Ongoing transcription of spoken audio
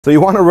So you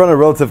want to run a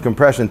relative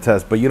compression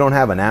test, but you don't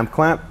have an amp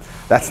clamp?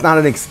 That's not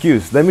an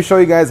excuse. Let me show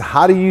you guys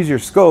how to use your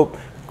scope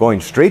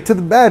going straight to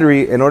the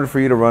battery in order for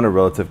you to run a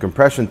relative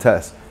compression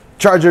test.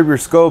 Charge up your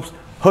scopes,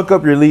 hook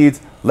up your leads,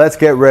 let's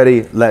get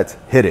ready, let's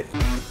hit it.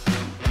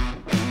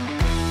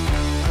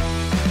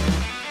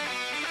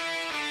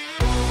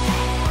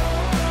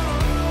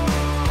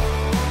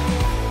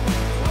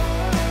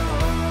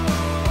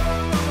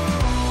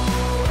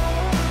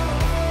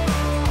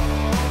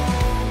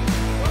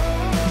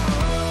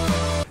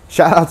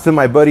 Shout out to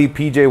my buddy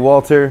PJ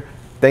Walter.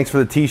 Thanks for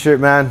the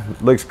t-shirt, man.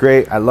 Looks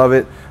great. I love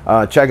it.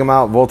 Check him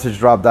out, Voltage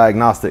Drop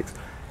Diagnostics.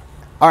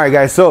 All right,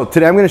 guys. So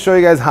today I'm going to show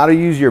you guys how to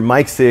use your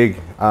MicSig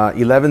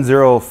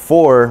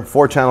 1104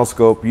 4-channel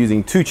scope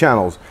using 2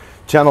 channels.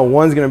 Channel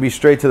 1 is going to be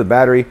straight to the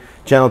battery.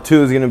 Channel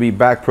 2 is going to be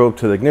back probe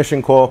to the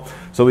ignition coil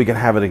so we can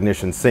have an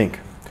ignition sync.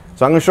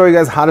 So I'm going to show you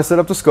guys how to set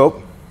up the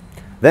scope.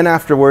 Then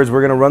afterwards,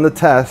 we're going to run the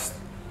test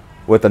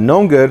with a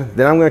known good.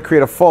 Then I'm going to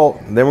create a fault.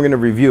 Then we're going to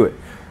review it.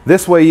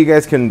 This way you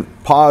guys can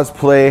pause,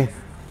 play,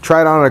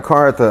 try it on a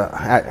car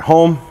at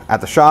home,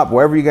 at the shop,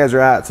 wherever you guys are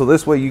at. So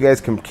this way you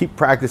guys can keep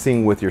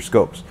practicing with your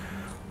scopes.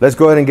 Let's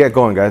go ahead and get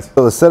going, guys.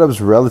 So the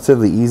setup's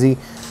relatively easy.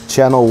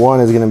 Channel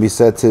 1 is going to be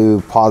set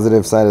to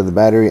positive side of the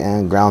battery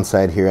and ground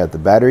side here at the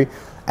battery.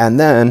 And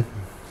then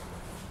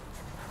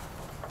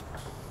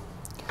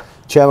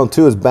channel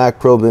 2 is back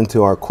probed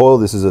into our coil.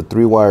 This is a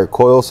 3-wire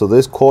coil. So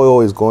this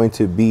coil is going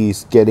to be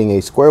getting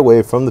a square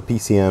wave from the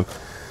PCM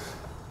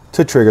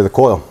to trigger the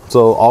coil.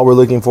 So all we're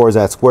looking for is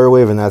that square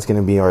wave, and that's going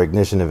to be our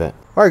ignition event.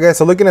 All right, guys,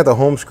 so looking at the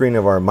home screen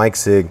of our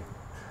MicSig,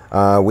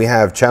 we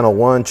have channel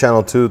 1,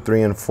 channel 2,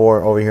 3, and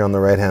 4 over here on the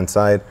right hand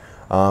side.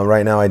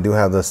 Right now I do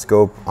have the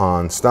scope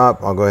on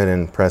stop. I'll go ahead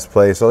and press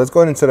play. So let's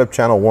go ahead and set up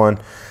channel 1,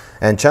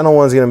 and channel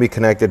 1 is going to be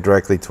connected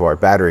directly to our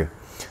battery.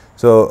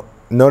 So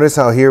notice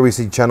how here we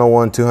see channel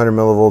 1 200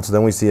 millivolts,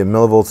 then we see a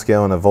millivolt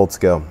scale and a volt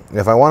scale.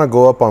 If I want to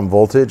go up on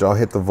voltage, I'll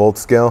hit the volt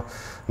scale.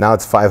 Now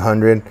it's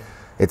 500.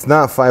 It's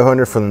not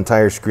 500 for the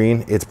entire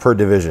screen, it's per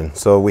division.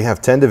 So we have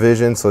 10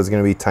 divisions, so it's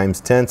going to be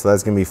times 10, so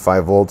that's going to be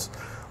 5 volts.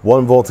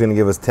 1 volt is going to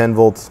give us 10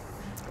 volts.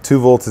 2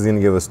 volts is going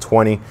to give us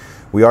 20.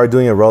 We are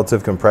doing a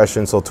relative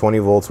compression, so 20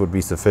 volts would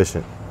be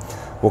sufficient.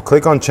 We'll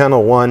click on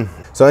channel 1.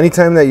 So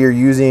anytime that you're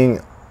using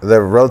the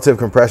relative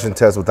compression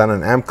test without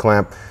an amp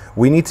clamp,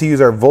 we need to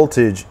use our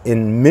voltage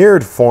in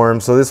mirrored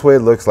form, so this way it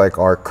looks like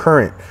our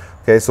current.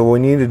 Okay, so what we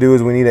need to do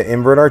is we need to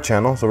invert our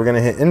channel. So we're going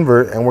to hit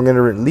invert, and we're going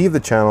to leave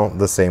the channel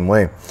the same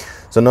way.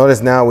 So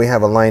notice now we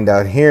have a line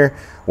down here.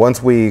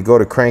 Once we go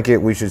to crank it,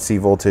 we should see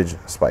voltage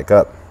spike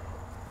up.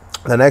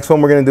 The next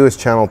one we're going to do is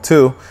channel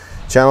 2.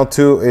 Channel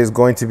 2 is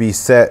going to be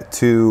set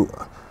to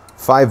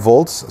 5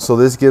 volts. So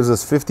this gives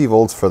us 50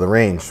 volts for the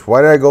range.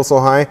 Why did I go so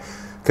high?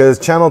 Because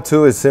channel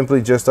 2 is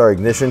simply just our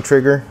ignition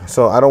trigger.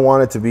 So I don't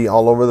want it to be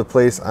all over the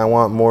place. I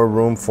want more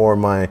room for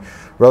my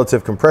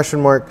relative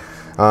compression mark.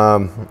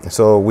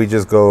 So we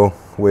just go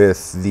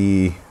with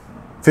the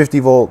 50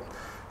 volt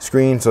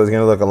screen, so it's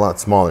going to look a lot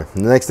smaller.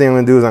 And the next thing I'm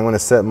going to do is I'm going to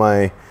set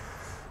my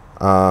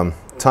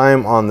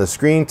time on the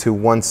screen to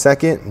 1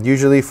 second.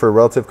 Usually for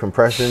relative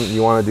compression,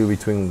 you want to do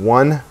between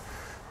 1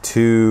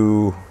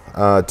 to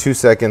 2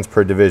 seconds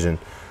per division.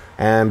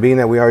 And being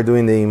that we are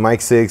doing the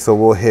MicSig, so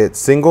we'll hit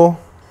single,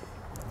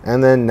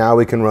 and then now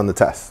we can run the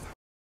test.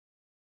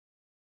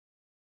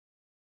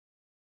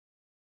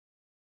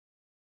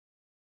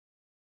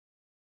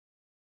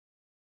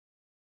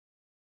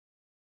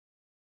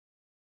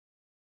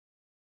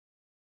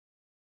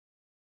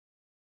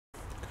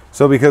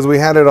 So because we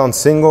had it on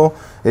single,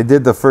 it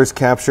did the first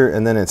capture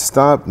and then it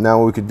stopped. Now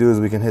what we could do is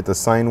we can hit the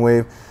sine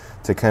wave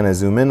to kind of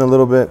zoom in a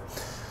little bit.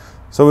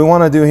 So what we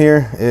want to do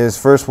here is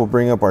first we'll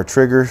bring up our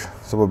triggers.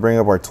 So we'll bring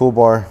up our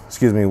toolbar,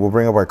 we'll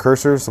bring up our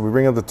cursor. So we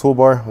bring up the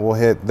toolbar, we'll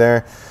hit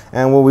there.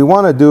 And what we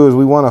want to do is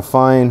we want to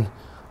find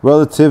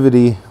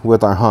relativity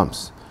with our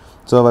humps.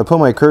 So if I put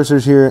my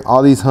cursors here,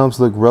 all these humps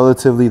look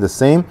relatively the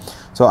same.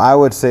 So I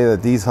would say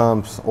that these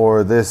humps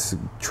or this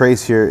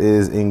trace here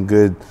is in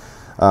good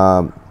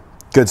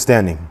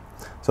standing.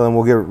 So then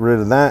we'll get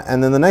rid of that.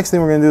 And then the next thing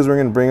we're going to do is we're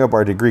going to bring up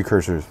our degree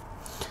cursors.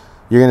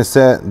 You're going to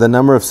set the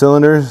number of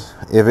cylinders.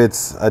 If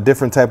it's a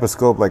different type of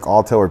scope like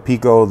Alto or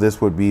Pico,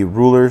 this would be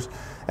rulers,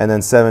 and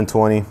then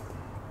 720.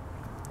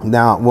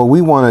 Now what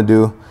we want to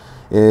do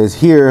is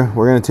here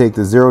we're going to take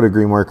the 0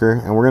 degree marker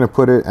and we're going to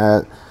put it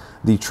at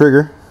the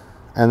trigger,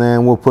 and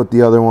then we'll put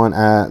the other one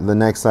at the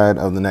next side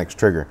of the next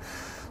trigger.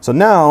 So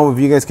now if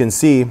you guys can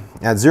see,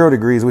 at 0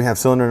 degrees we have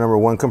cylinder number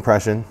 1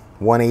 compression,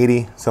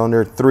 180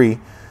 cylinder 3,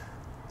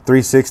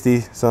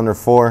 360 cylinder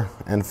 4,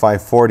 and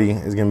 540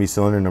 is going to be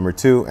cylinder number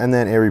 2, and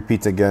then it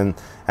repeats again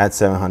at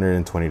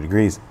 720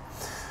 degrees.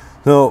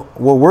 So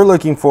what we're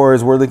looking for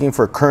is we're looking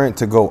for current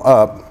to go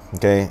up.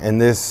 Okay, in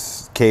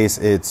this case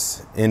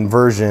it's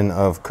inversion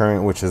of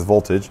current, which is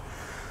voltage.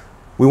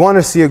 We want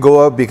to see it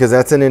go up because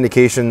that's an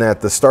indication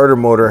that the starter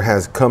motor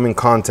has come in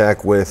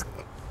contact with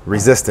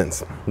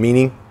resistance,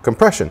 meaning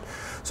compression.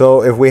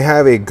 So if we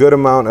have a good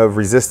amount of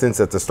resistance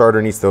that the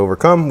starter needs to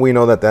overcome, we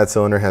know that that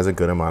cylinder has a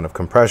good amount of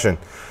compression.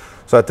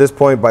 So at this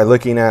point, by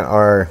looking at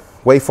our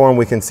waveform,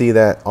 we can see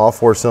that all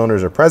 4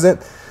 cylinders are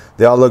present.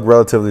 They all look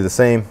relatively the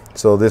same.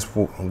 So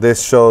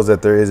this shows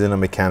that there isn't a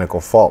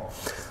mechanical fault.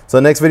 So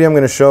the next video I'm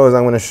going to show is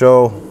I'm going to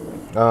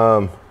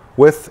show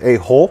with a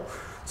hole.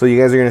 So you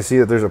guys are going to see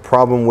that there's a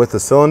problem with the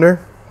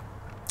cylinder.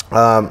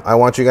 I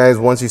want you guys,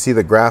 once you see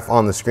the graph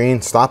on the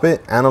screen, stop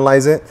it,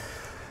 analyze it,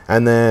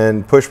 and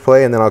then push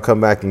play, and then I'll come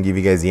back and give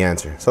you guys the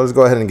answer. So let's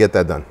go ahead and get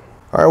that done.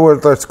 All right,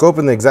 with our scope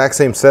in the exact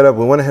same setup,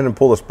 we went ahead and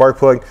pulled a spark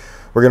plug.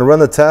 We're going to run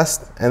the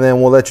test, and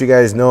then we'll let you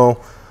guys know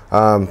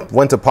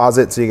when to pause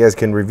it so you guys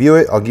can review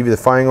it. I'll give you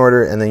the firing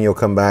order, and then you'll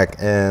come back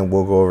and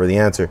we'll go over the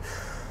answer.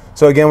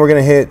 So again, we're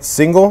going to hit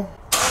single.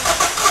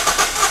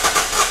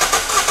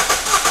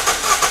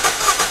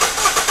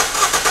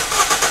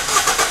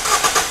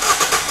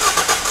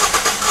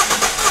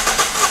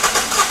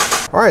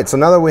 All right, so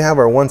now that we have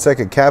our 1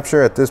 second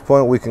capture, at this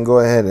point we can go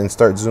ahead and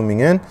start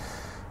zooming in.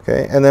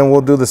 Okay, and then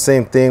we'll do the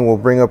same thing. We'll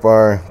bring up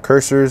our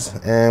cursors,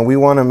 and we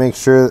want to make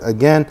sure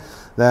again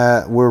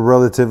that we're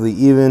relatively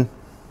even.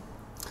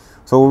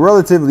 So we're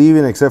relatively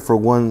even except for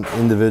one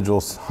individual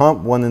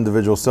hump, one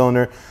individual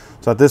cylinder.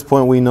 So at this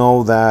point we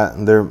know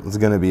that there's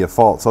going to be a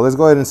fault. So let's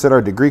go ahead and set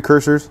our degree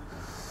cursors.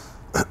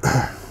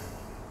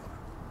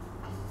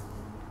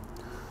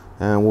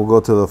 And we'll go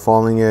to the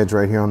falling edge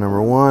right here on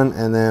number 1,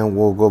 and then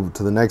we'll go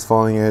to the next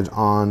falling edge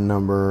on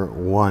number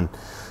 1.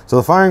 So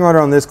the firing order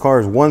on this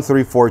car is 1,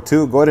 3, 4,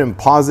 2. Go ahead and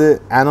pause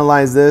it,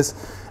 analyze this,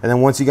 and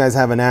then once you guys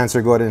have an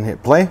answer, go ahead and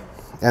hit play,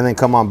 and then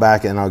come on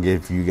back and I'll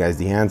give you guys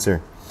the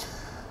answer.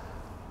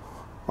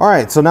 All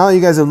right, so now that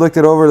you guys have looked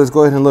it over, let's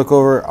go ahead and look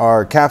over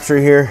our capture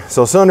here.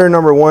 So cylinder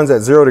number 1's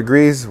at 0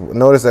 degrees.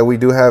 Notice that we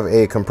do have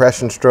a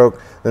compression stroke.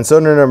 Then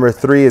cylinder number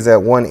 3 is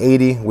at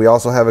 180. We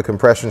also have a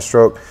compression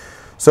stroke.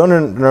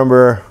 Cylinder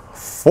number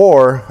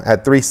 4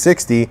 at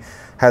 360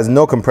 has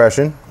no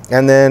compression.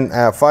 And then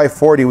at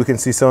 540, we can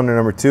see cylinder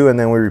number 2, and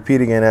then we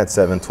repeat again at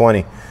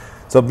 720.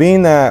 So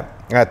being that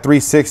at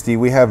 360,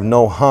 we have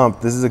no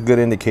hump, this is a good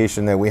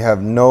indication that we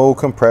have no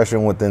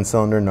compression within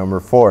cylinder number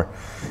 4.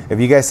 If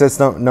you guys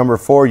said number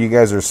 4, you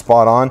guys are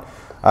spot on.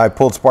 I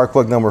pulled spark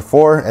plug number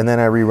 4, and then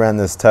I reran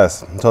this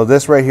test. So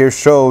this right here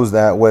shows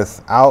that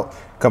without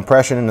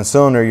compression in the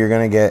cylinder, you're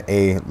gonna get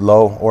a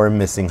low or a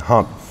missing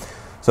hump.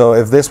 So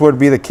if this would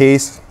be the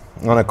case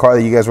on a car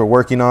that you guys were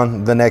working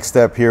on, the next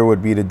step here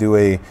would be to do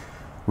a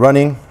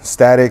running,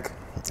 static,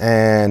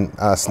 and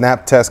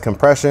snap test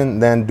compression,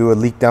 then do a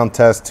leak down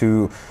test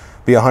to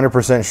be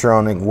 100% sure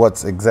on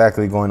what's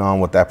exactly going on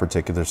with that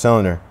particular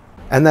cylinder.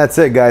 And that's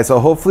it, guys. So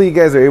hopefully you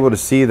guys are able to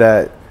see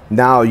that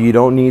now you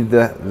don't need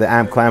the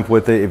amp clamp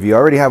with it. If you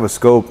already have a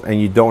scope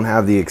and you don't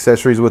have the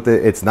accessories with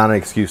it, it's not an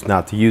excuse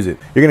not to use it.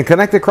 You're going to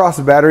connect across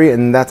the battery,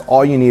 and that's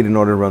all you need in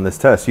order to run this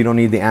test. You don't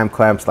need the amp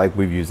clamps like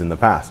we've used in the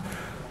past.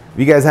 If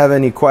you guys have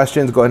any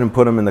questions, go ahead and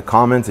put them in the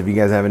comments. If you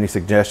guys have any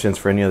suggestions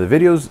for any other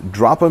videos,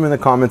 drop them in the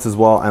comments as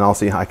well, and I'll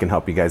see how I can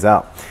help you guys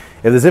out.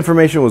 If this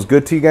information was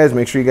good to you guys,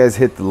 make sure you guys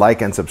hit the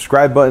like and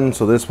subscribe button,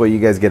 so this way you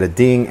guys get a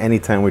ding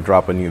anytime we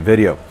drop a new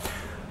video.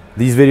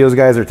 These videos,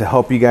 guys, are to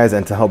help you guys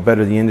and to help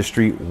better the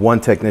industry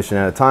one technician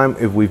at a time.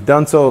 If we've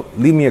done so,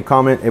 leave me a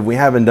comment. If we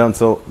haven't done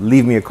so,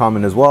 leave me a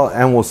comment as well,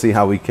 and we'll see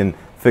how we can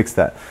fix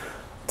that.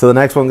 Till the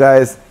next one,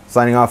 guys,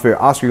 signing off here,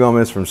 Oscar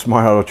Gomez from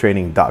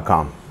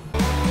smartautotraining.com.